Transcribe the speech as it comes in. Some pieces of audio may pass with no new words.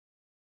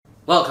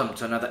Welcome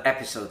to another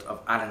episode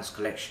of Alan's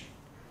Collection.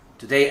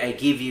 Today I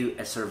give you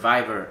a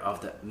survivor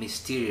of the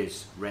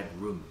mysterious Red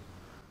Room,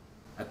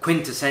 a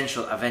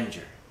quintessential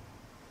Avenger.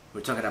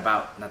 We're talking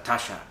about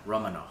Natasha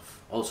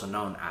Romanoff, also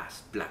known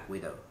as Black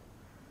Widow.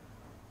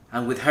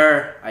 And with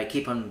her, I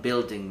keep on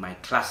building my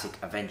classic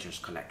Avengers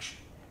collection.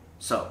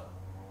 So,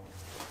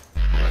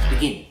 let's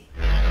begin.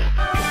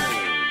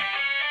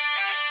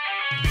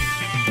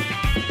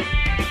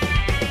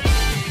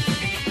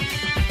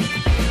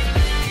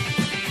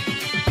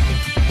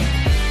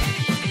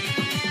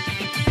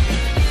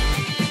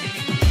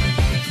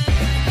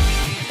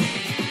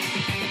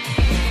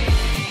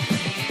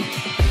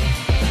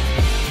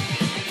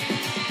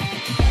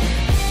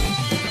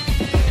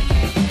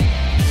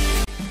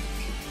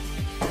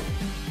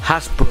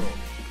 Hasbro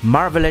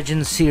Marvel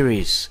Legends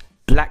series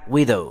Black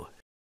Widow.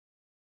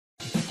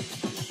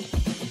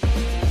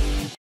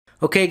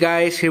 Okay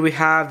guys, here we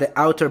have the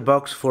outer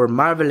box for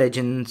Marvel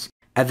Legends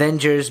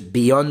Avengers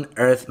Beyond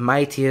Earth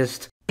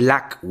Mightiest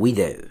Black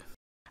Widow.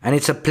 And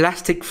it's a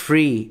plastic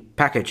free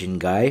packaging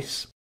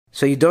guys,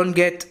 so you don't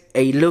get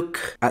a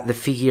look at the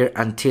figure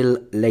until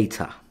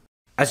later.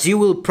 As you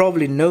will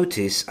probably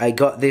notice, I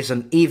got this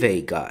on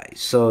eBay guys,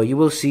 so you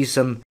will see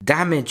some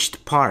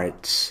damaged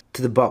parts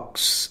to the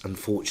box,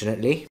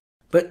 unfortunately.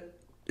 But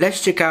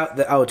let's check out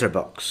the outer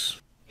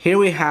box. Here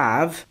we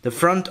have the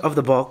front of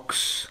the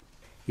box.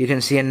 You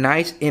can see a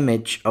nice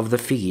image of the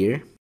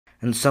figure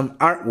and some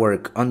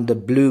artwork on the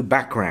blue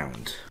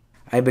background.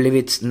 I believe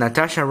it's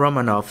Natasha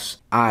Romanoff's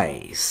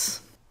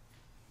eyes.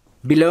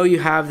 Below you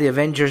have the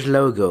Avengers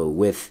logo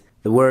with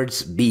the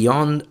words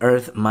Beyond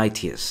Earth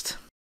Mightiest.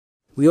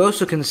 We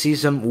also can see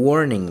some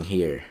warning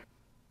here.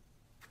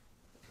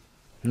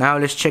 Now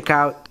let's check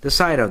out the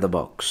side of the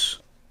box.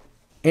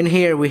 In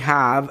here we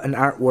have an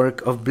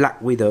artwork of Black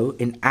Widow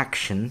in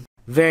action.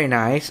 Very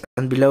nice.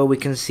 And below we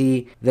can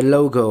see the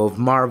logo of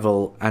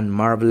Marvel and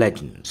Marvel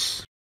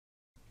Legends.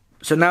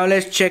 So now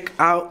let's check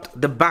out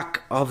the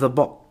back of the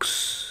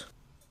box.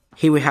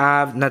 Here we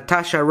have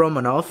Natasha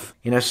Romanoff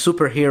in a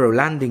superhero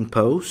landing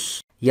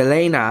pose.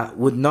 Yelena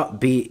would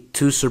not be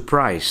too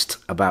surprised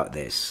about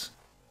this.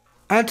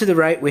 And to the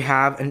right we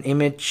have an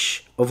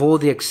image of all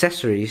the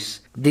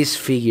accessories this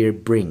figure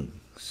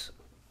brings.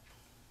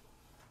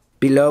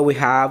 Below we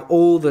have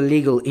all the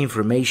legal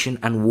information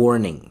and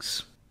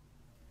warnings.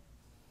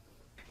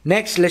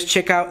 Next let's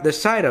check out the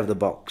side of the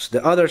box,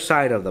 the other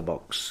side of the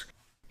box.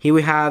 Here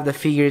we have the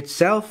figure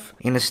itself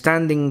in a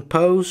standing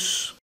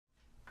pose,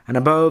 and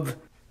above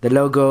the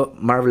logo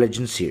Marvel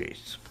Legends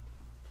series.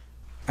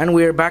 And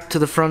we're back to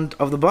the front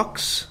of the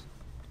box.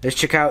 Let's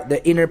check out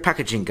the inner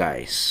packaging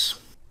guys.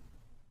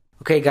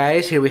 Okay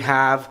guys, here we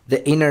have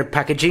the inner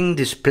packaging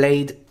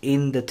displayed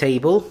in the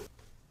table.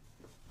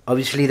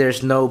 Obviously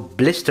there's no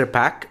blister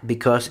pack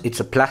because it's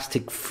a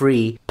plastic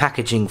free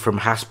packaging from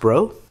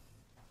Hasbro.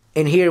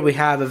 In here we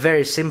have a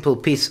very simple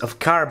piece of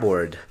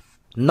cardboard,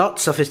 not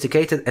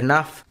sophisticated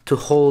enough to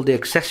hold the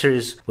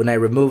accessories when I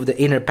remove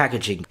the inner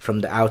packaging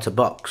from the outer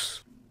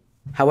box.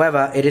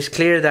 However, it is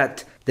clear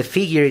that the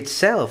figure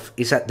itself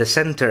is at the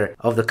center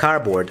of the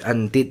cardboard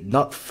and did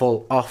not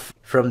fall off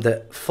from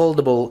the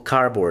foldable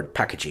cardboard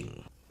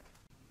packaging.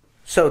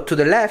 So to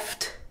the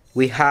left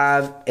we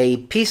have a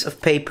piece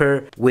of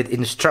paper with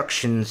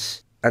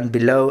instructions and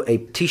below a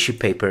tissue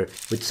paper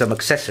with some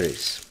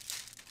accessories.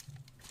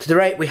 To the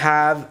right we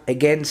have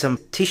again some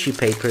tissue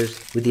papers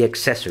with the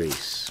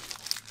accessories.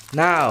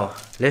 Now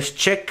let's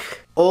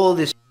check all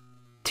these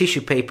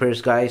tissue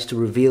papers guys to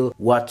reveal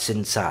what's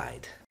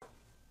inside.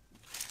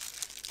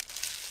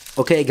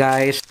 Okay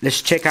guys,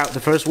 let's check out the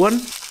first one.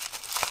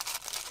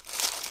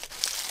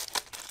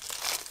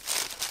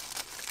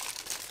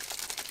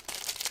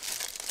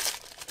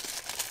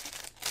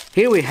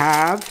 Here we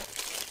have,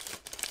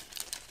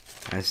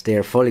 as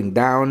they're falling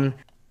down,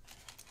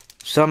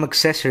 some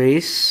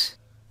accessories.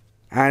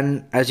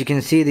 And as you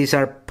can see, these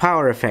are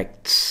power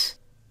effects,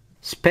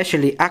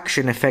 especially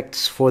action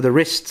effects for the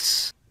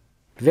wrists.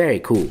 Very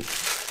cool.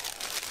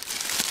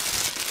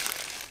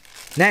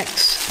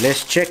 Next,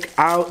 let's check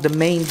out the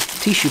main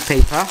tissue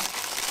paper.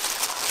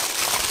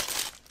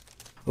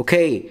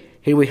 Okay,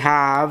 here we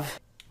have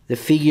the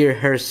figure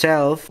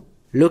herself,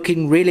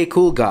 looking really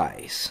cool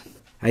guys.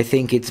 I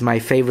think it's my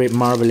favorite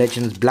Marvel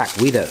Legends Black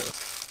Widow.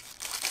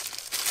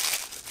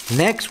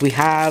 Next we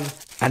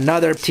have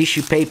another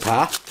tissue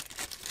paper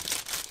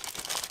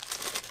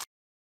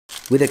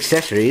with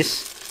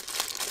accessories.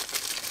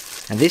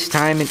 And this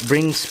time it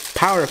brings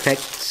power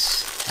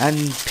effects and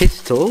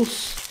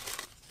pistols.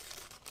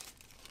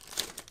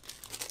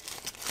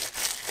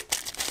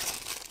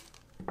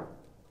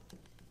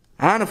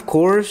 And of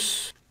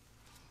course,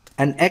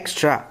 an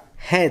extra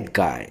head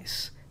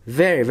guys.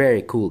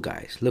 Very cool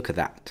guys, look at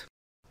that.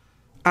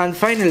 And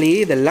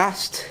finally, the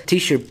last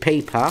tissue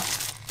paper.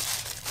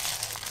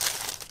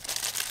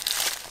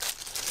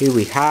 Here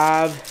we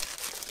have.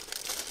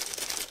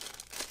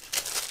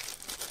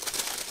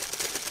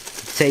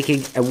 It's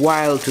taking a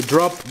while to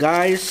drop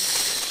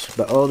guys,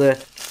 but all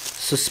the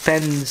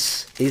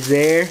suspense is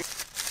there.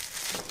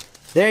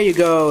 There you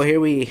go, here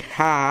we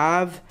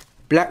have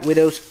Black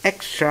Widow's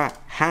extra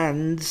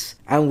hands,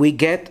 and we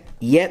get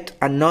yet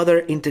another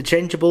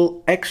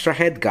interchangeable extra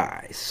head,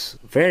 guys.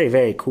 Very,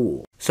 very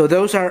cool. So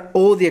those are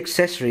all the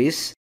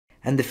accessories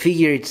and the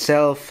figure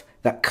itself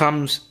that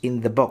comes in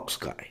the box,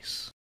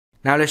 guys.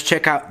 Now let's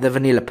check out the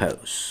vanilla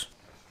pose.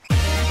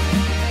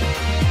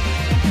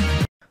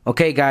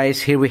 Okay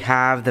guys, here we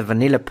have the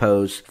vanilla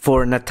pose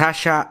for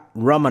Natasha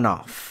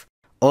Romanoff,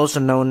 also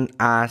known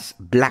as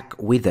Black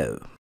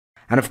Widow.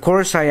 And of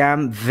course I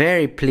am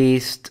very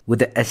pleased with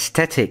the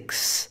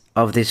aesthetics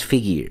of this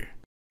figure.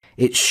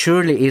 It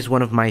surely is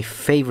one of my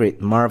favorite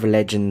Marvel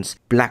Legends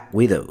Black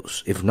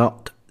Widows, if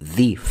not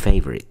the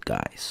favorite,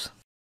 guys.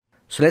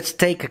 So let's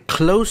take a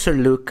closer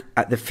look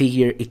at the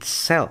figure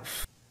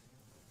itself.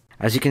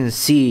 As you can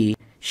see,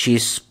 she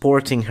is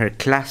sporting her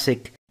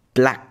classic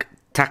black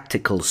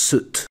tactical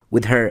suit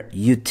with her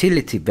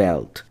utility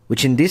belt,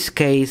 which in this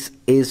case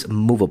is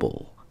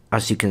movable,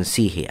 as you can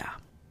see here.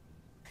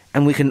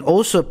 And we can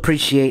also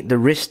appreciate the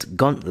wrist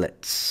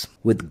gauntlets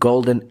with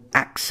golden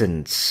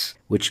accents,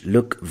 which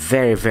look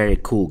very, very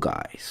cool,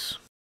 guys.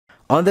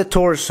 On the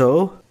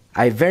torso,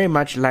 I very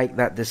much like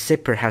that the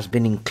zipper has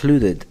been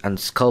included and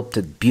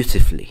sculpted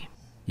beautifully.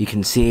 You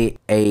can see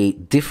a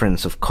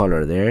difference of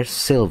color there,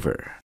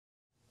 silver.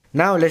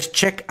 Now let's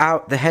check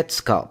out the head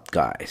sculpt,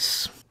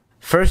 guys.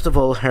 First of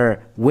all,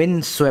 her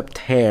windswept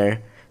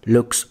hair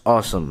looks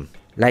awesome,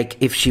 like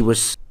if she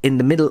was in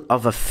the middle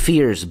of a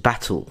fierce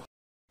battle.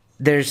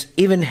 There's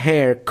even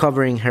hair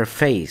covering her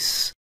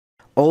face.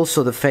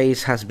 Also, the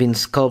face has been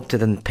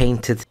sculpted and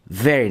painted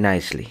very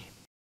nicely.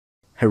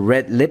 Her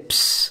red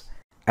lips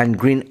and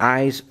green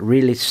eyes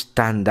really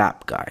stand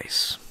up,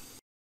 guys.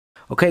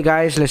 Okay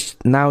guys, let's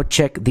now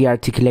check the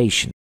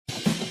articulation.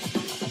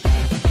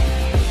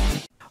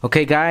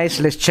 Okay guys,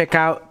 let's check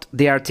out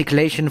the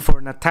articulation for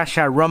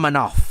Natasha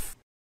Romanoff.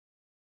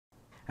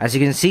 As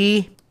you can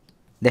see,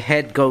 the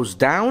head goes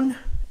down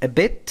a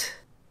bit.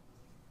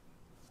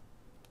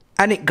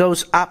 And it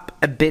goes up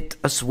a bit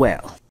as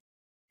well.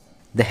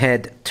 The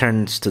head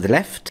turns to the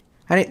left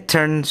and it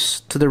turns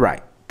to the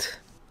right.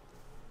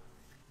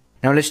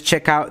 Now let's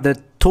check out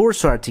the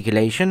torso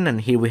articulation,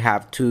 and here we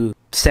have two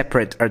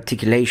separate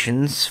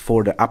articulations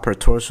for the upper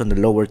torso and the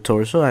lower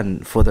torso,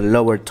 and for the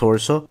lower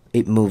torso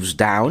it moves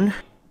down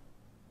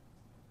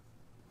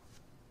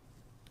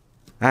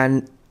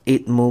and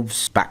it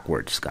moves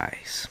backwards,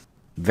 guys,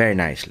 very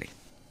nicely.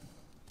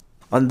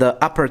 On the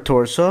upper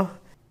torso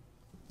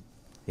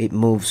it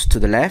moves to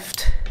the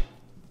left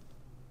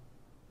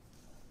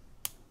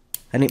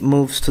and it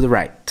moves to the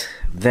right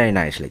very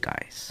nicely,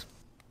 guys.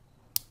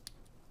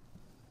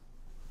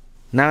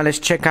 Now let's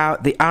check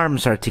out the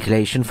arms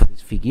articulation for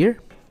this figure.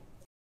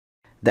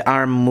 The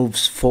arm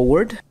moves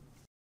forward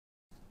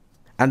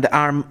and the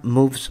arm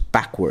moves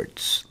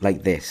backwards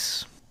like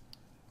this.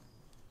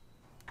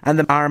 And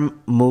the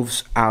arm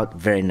moves out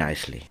very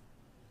nicely.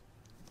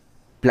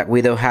 Black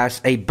Widow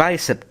has a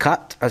bicep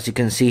cut, as you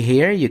can see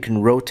here. You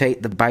can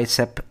rotate the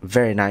bicep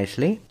very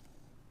nicely.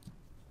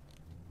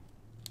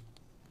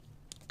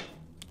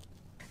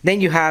 Then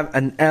you have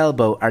an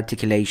elbow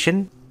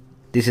articulation.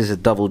 This is a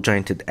double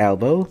jointed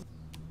elbow.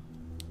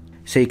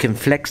 So you can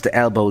flex the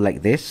elbow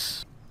like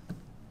this.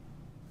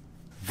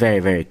 Very,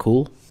 very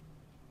cool.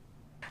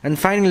 And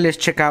finally, let's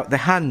check out the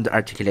hand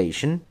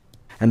articulation.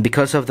 And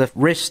because of the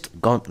wrist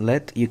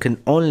gauntlet, you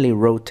can only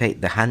rotate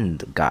the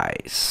hand,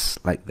 guys,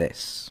 like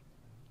this.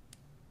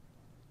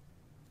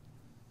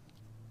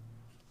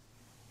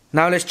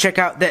 Now let's check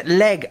out the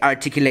leg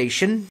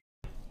articulation.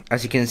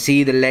 As you can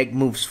see, the leg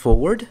moves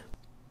forward.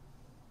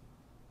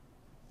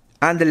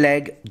 And the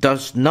leg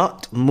does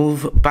not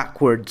move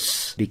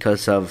backwards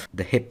because of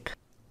the hip.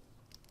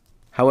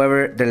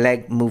 However, the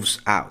leg moves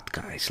out,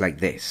 guys,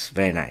 like this,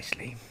 very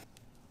nicely.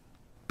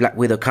 Black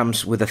Widow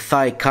comes with a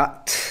thigh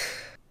cut,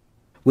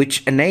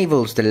 which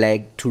enables the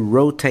leg to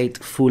rotate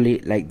fully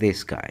like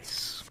this,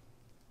 guys.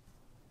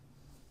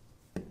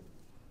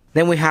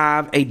 Then we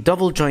have a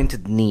double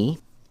jointed knee.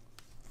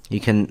 You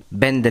can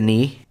bend the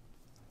knee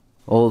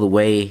all the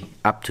way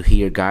up to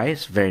here,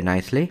 guys, very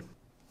nicely.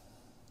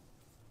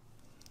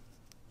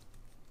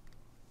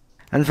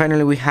 And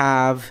finally we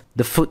have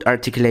the foot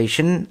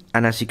articulation,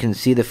 and as you can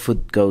see, the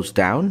foot goes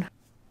down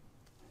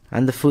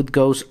and the foot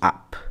goes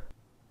up.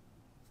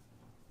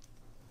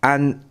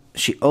 And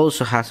she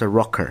also has a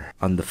rocker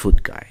on the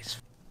foot,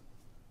 guys.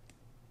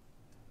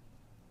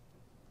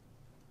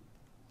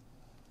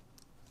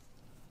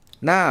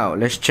 Now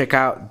let's check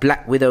out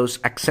Black Widow's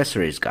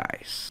accessories,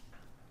 guys.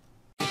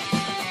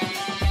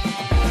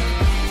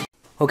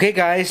 Okay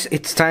guys,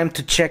 it's time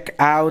to check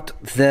out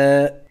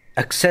the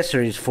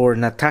accessories for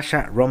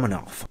Natasha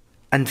Romanoff.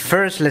 And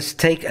first, let's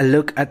take a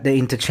look at the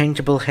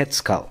interchangeable head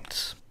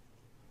sculpts.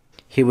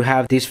 Here we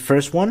have this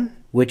first one,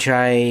 which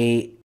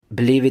I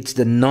believe it's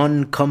the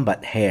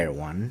non-combat hair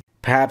one.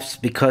 Perhaps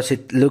because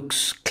it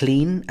looks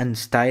clean and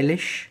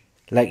stylish,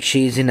 like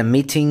she's in a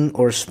meeting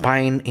or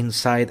spying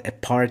inside a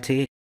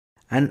party.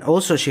 And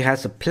also she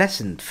has a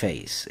pleasant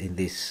face in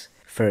this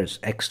first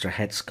extra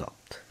head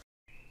sculpt.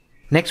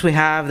 Next we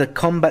have the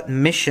combat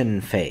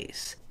mission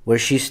phase. where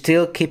she's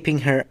still keeping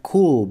her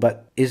cool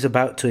but is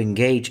about to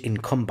engage in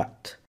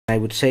combat. I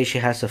would say she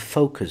has a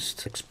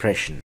focused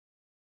expression.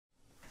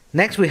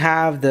 Next we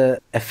have the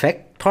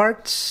effect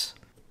parts,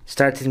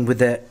 starting with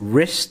the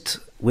wrist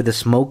with a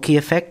smoky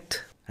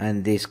effect,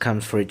 and this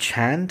comes for each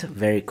hand,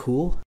 very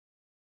cool.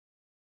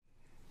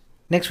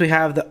 Next we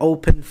have the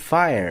open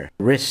fire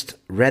wrist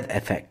red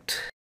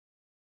effect.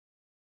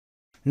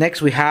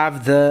 Next we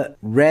have the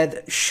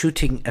red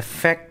shooting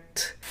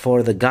effect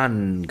for the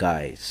gun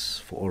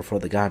guys, or for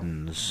the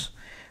guns.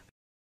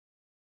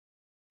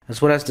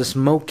 As well as the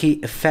smoky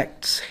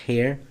effects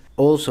here,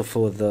 also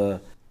for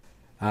the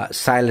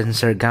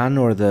silencer gun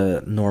or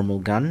the normal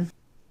gun.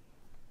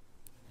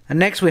 And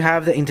next we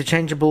have the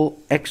interchangeable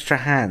extra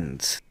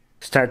hands,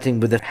 starting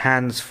with the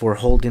hands for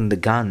holding the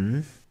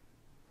gun.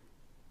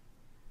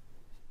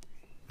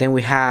 Then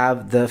we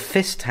have the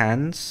fist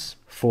hands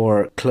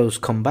for close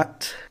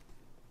combat.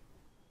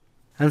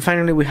 And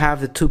finally we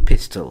have the two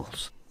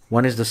pistols.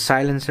 One is the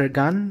silencer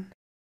gun,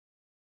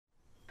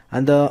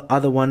 and the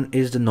other one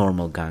is the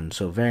normal gun,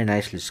 so very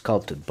nicely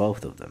sculpted,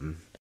 both of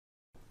them.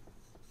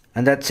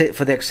 And that's it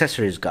for the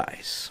accessories,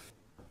 guys.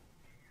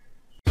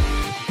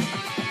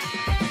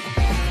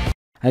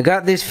 I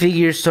got these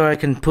figures so I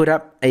can put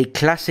up a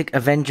classic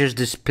Avengers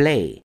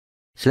display.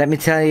 So let me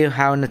tell you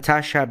how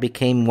Natasha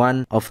became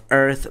one of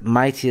Earth's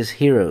mightiest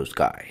heroes,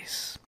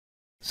 guys.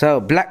 So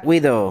Black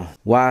Widow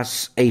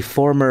was a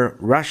former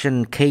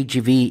Russian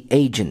KGB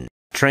agent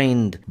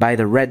trained by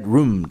the Red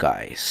Room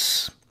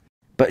guys.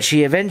 But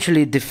she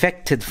eventually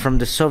defected from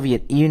the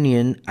Soviet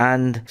Union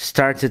and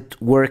started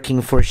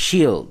working for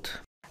S.H.I.E.L.D.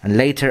 And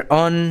later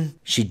on,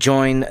 she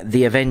joined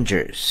the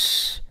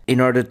Avengers in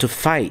order to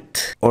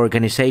fight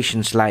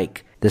organizations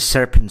like the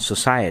Serpent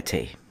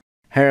Society.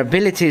 Her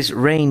abilities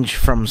range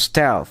from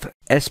stealth,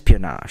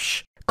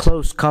 espionage,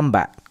 close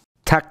combat,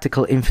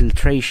 tactical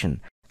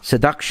infiltration,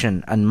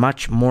 seduction, and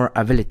much more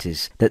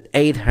abilities that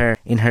aid her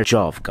in her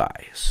job,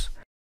 guys.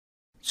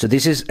 So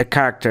this is a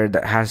character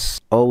that has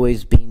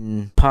always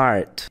been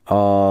part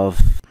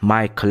of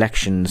my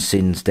collection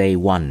since day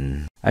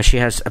one, as she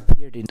has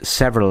appeared in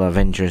several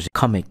Avengers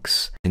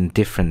comics in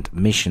different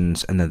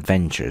missions and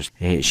adventures.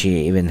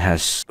 She even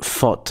has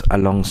fought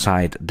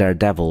alongside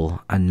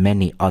Daredevil and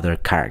many other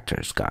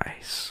characters,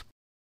 guys.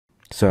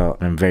 So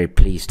I'm very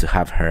pleased to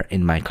have her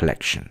in my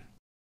collection.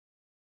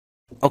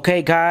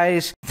 Okay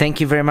guys,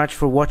 thank you very much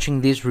for watching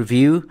this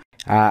review.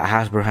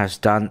 Hasbro has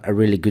done a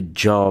really good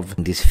job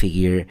in this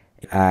figure,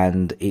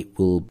 and it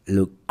will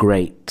look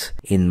great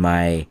in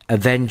my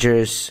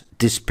Avengers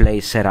display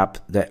setup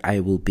that I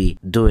will be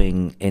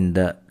doing in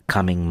the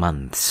coming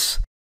months.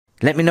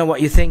 Let me know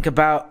what you think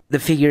about the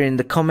figure in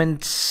the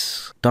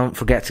comments. Don't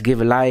forget to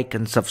give a like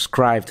and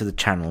subscribe to the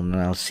channel, and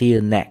I'll see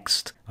you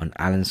next on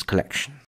Alan's Collection.